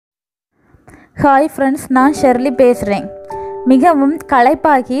Hi friends, நான் Shirley பேசுகிறேன். மிகவும்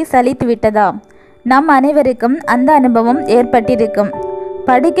களைப்பாகி சலித்து விட்டதா? நம் அனைவருக்கும் அந்த அனுபவம் ஏற்பட்டிருக்கும்.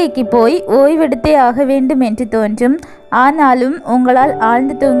 படுக்கைக்கு போய் ஓய்வெடுத்தே ஆக வேண்டும் என்று தோன்றும். ஆனாலும் உங்களால்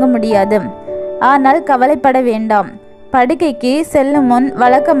ஆழ்ந்து தூங்க முடியாது. ஆனால் கவலைப்பட வேண்டாம். படுக்கைக்கு செல்லும் முன்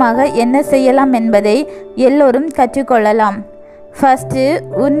வழக்கமாக என்ன செய்யலாம் என்பதை எல்லோரும் கற்றுக்கொள்ளலாம். ஃபஸ்ட்டு,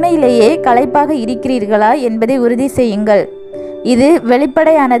 உண்மையிலேயே களைப்பாக இருக்கிறீர்களா என்பதை உறுதி செய்யுங்கள். இது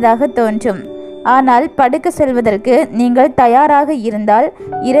வெளிப்படையானதாக தோன்றும். ஆனால் படுக்க செல்வதற்கு நீங்கள் தயாராக இருந்தால்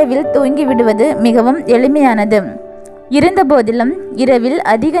இரவில் தூங்கிவிடுவது மிகவும் எளிமையானது. இருந்தபோதிலும் இரவில்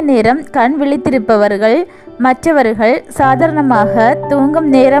அதிக நேரம் கண் விழித்திருப்பவர்கள் மற்றவர்கள் சாதாரணமாக தூங்கும்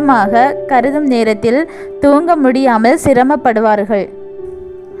நேரமாக கருதும் நேரத்தில் தூங்க முடியாமல் சிரமப்படுவார்கள்.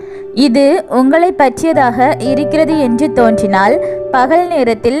 இது உங்களை பற்றியதாக இருக்கிறது என்று தோன்றினால் பகல்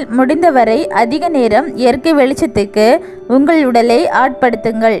நேரத்தில் முடிந்தவரை அதிக நேரம் இயற்கை வெளிச்சத்துக்கு உங்கள் உடலை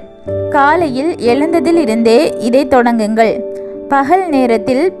ஆட்படுத்துங்கள். காலையில் எழுந்ததில் இருந்தே இதை தொடங்குங்கள். பகல்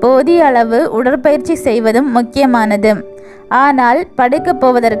நேரத்தில் போதிய அளவு உடற்பயிற்சி செய்வதும் முக்கியமானது. ஆனால் படுக்க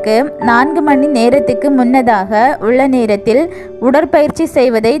போவதற்கு 4 மணி நேரத்துக்கு முன்னதாக உள்ள நேரத்தில் உடற்பயிற்சி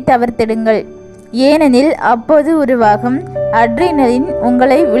செய்வதை தவிர்த்திடுங்கள். ஏனெனில் அப்போது உருவாகும் அட்ரினலின்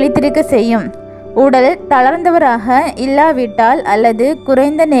உங்களை விழித்திருக்க செய்யும். உடல் தளர்ந்தவராக இல்லாவிட்டால் அல்லது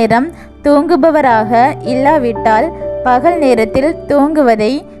குறைந்த நேரம் தூங்குபவராக இல்லாவிட்டால் பகல் நேரத்தில்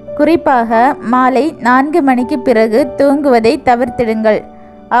தூங்குவதை, குறிப்பாக மாலை 4 மணிக்கு பிறகு தூங்குவதை தவிர்த்திடுங்கள்.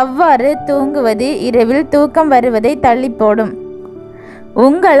 அவ்வாறு தூங்குவது இரவில் தூக்கம் வருவதை தள்ளி போடும்.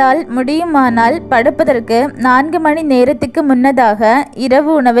 உங்களால் முடியுமானால் படுப்பதற்கு 4 மணி நேரத்துக்கு முன்னதாக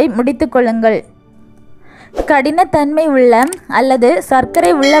இரவு உணவை முடித்து கொள்ளுங்கள். கடினத்தன்மை உள்ள அல்லது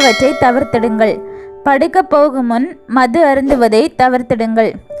சர்க்கரை உள்ளவற்றை தவிர்த்திடுங்கள். படுக்க போகும் முன் மது அருந்துவதை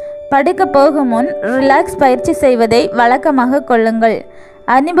தவிர்த்திடுங்கள். படுக்க போகும் முன் ரிலாக்ஸ் பயிற்சி செய்வதை வழக்கமாக கொள்ளுங்கள்.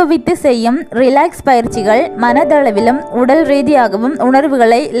 அனுபவித்து செய்யும் ரிலாக்ஸ் பயிற்சிகள் மனதளவிலும் உடல் ரீதியாகவும்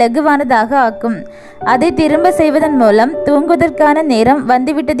உணர்வுகளை லகுவானதாக ஆக்கும். அதை திரும்ப செய்வதன் மூலம் தூங்குவதற்கான நேரம்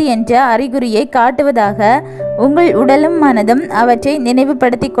வந்துவிட்டது என்ற அறிகுறியை காட்டுவதாக உங்கள் உடலும் மனதும் அவற்றை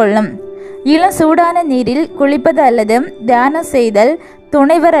நினைவுபடுத்தி கொள்ளும். இளம் சூடான நீரில் குளிப்பது அல்லது தியானம் செய்தல்,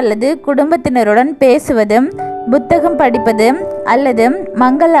 துணைவர் அல்லது குடும்பத்தினருடன் பேசுவது, புத்தகம் படிப்பது அல்லது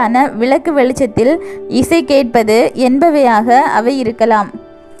மங்கலான விளக்கு வெளிச்சத்தில் இசை கேட்பது என்பவையாக அவை இருக்கலாம்.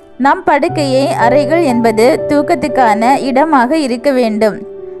 நம் படுக்கையை அறைகள் என்பது தூக்கத்துக்கான இடமாக இருக்க வேண்டும்.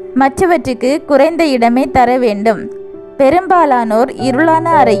 மற்றவற்றுக்கு குறைந்த இடமே தர வேண்டும். பெரும்பாலானோர் இருளான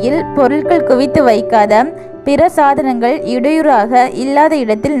அறையில் பொருட்கள் குவித்து வைக்காத பிற சாதனங்கள் இடையூறாக இல்லாத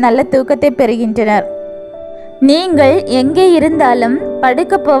இடத்தில் நல்ல தூக்கத்தை பெறுகின்றனர். நீங்கள் எங்கே இருந்தாலும்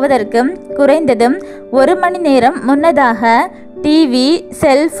படுக்க போவதற்கு குறைந்ததும் 1 மணி நேரம் முன்னதாக டிவி,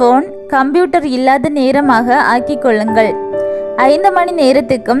 செல்போன், கம்ப்யூட்டர் இல்லாத நேரமாக ஆக்கிக் கொள்ளுங்கள். 5 மணி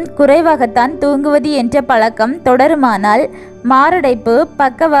நேரத்துக்கும் குறைவாகத்தான் தூங்குவது என்ற பழக்கம் தொடருமானால் மாரடைப்பு,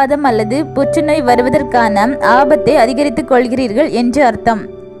 பக்கவாதம் அல்லது புற்றுநோய் வருவதற்கான ஆபத்தை அதிகரித்துக் கொள்கிறீர்கள் என்று அர்த்தம்.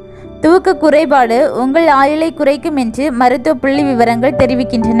 தூக்க குறைபாடு உங்கள் ஆயுளை குறைக்கும் என்று மருத்துவ புள்ளி விவரங்கள்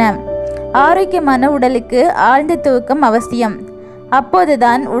தெரிவிக்கின்றன. ஆரோக்கியமான உடலுக்கு ஆழ்ந்த தூக்கம் அவசியம்.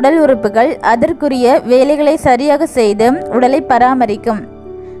 அப்போதுதான் உடல் உறுப்புகள் அதற்குரிய வேலைகளை சரியாக செய்து உடலை பராமரிக்கும்.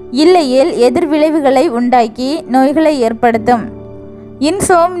 இல்லையேல் எதிர்விளைவுகளை உண்டாக்கி நோய்களை ஏற்படுத்தும்.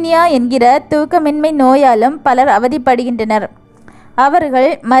 இன்சோம்னியா என்கிற தூக்கமின்மை நோயாலும் பலர் அவதிப்படுகின்றனர். அவர்கள்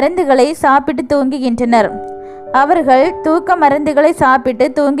மருந்துகளை சாப்பிட்டு தூங்குகின்றனர். அவர்கள் தூக்க மருந்துகளை சாப்பிட்டு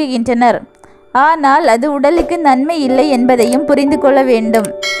தூங்குகின்றனர். ஆனால் அது உடலுக்கு நன்மை இல்லை என்பதையும் புரிந்து கொள்ள வேண்டும்.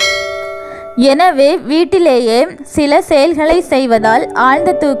 எனவே வீட்டிலேயே சில செயல்களை செய்வதால்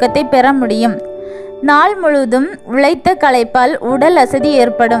ஆழ்ந்த தூக்கத்தை பெற முடியும். நாள் முழுவதும் உழைத்த களைப்பால் உடல் அசதி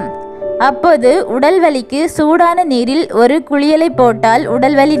ஏற்படும். அப்போது உடல் வலிக்கு சூடான நீரில் ஒரு குளியலை போட்டால்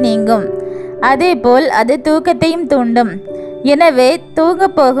உடல் வலி நீங்கும். அதேபோல் அது தூக்கத்தையும் தூண்டும். எனவே தூங்க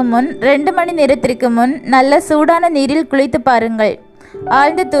போகும் முன் 2 மணி நேரத்திற்கு முன் நல்ல சூடான நீரில் குளித்து பாருங்கள்.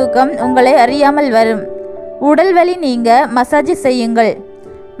 ஆழ்ந்த தூக்கம் உங்களை அறியாமல் வரும். உடல் வலி நீங்க மசாஜ் செய்யுங்கள்.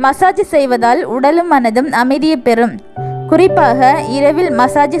 மசாஜ் செய்வதால் உடலும் மனதும் அமைதியை பெறும். குறிப்பாக இரவில்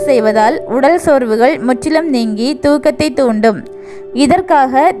மசாஜ் செய்வதால் உடல் சோர்வுகள் முற்றிலும் நீங்கி தூக்கத்தை தூண்டும்.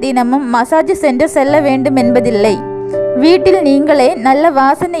 இதற்காக தினமும் மசாஜ் சென்று செல்ல வேண்டும் என்பதில்லை. வீட்டில் நீங்களே நல்ல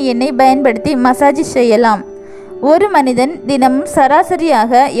வாசனை எண்ணெய் பயன்படுத்தி மசாஜ் செய்யலாம். ஒரு மனிதன் தினமும்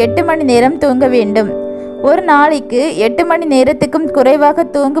சராசரியாக 8 மணி நேரம் தூங்க வேண்டும். ஒரு நாளைக்கு 8 மணி நேரத்துக்கும் குறைவாக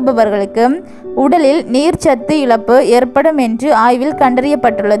தூங்குபவர்களுக்கு உடலில் நீர்ச்சத்து இழப்பு ஏற்படும் என்று ஆய்வில்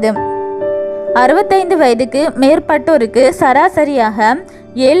கண்டறியப்பட்டுள்ளது. 65 வயதுக்கு மேற்பட்டோருக்கு சராசரியாக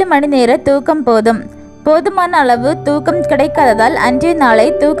 7 மணி நேர தூக்கம் போதும். போதுமான அளவு தூக்கம் கிடைக்காததால் அன்றைய நாளை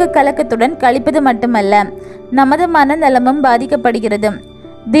தூக்க கலக்கத்துடன் கழிப்பது மட்டுமல்ல, நமது மனநலமும் பாதிக்கப்படுகிறது.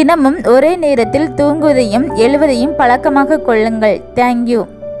 தினமும் ஒரே நேரத்தில் தூங்குவதையும் எழுவதையும் பழக்கமாக கொள்ளுங்கள். தேங்க்யூ.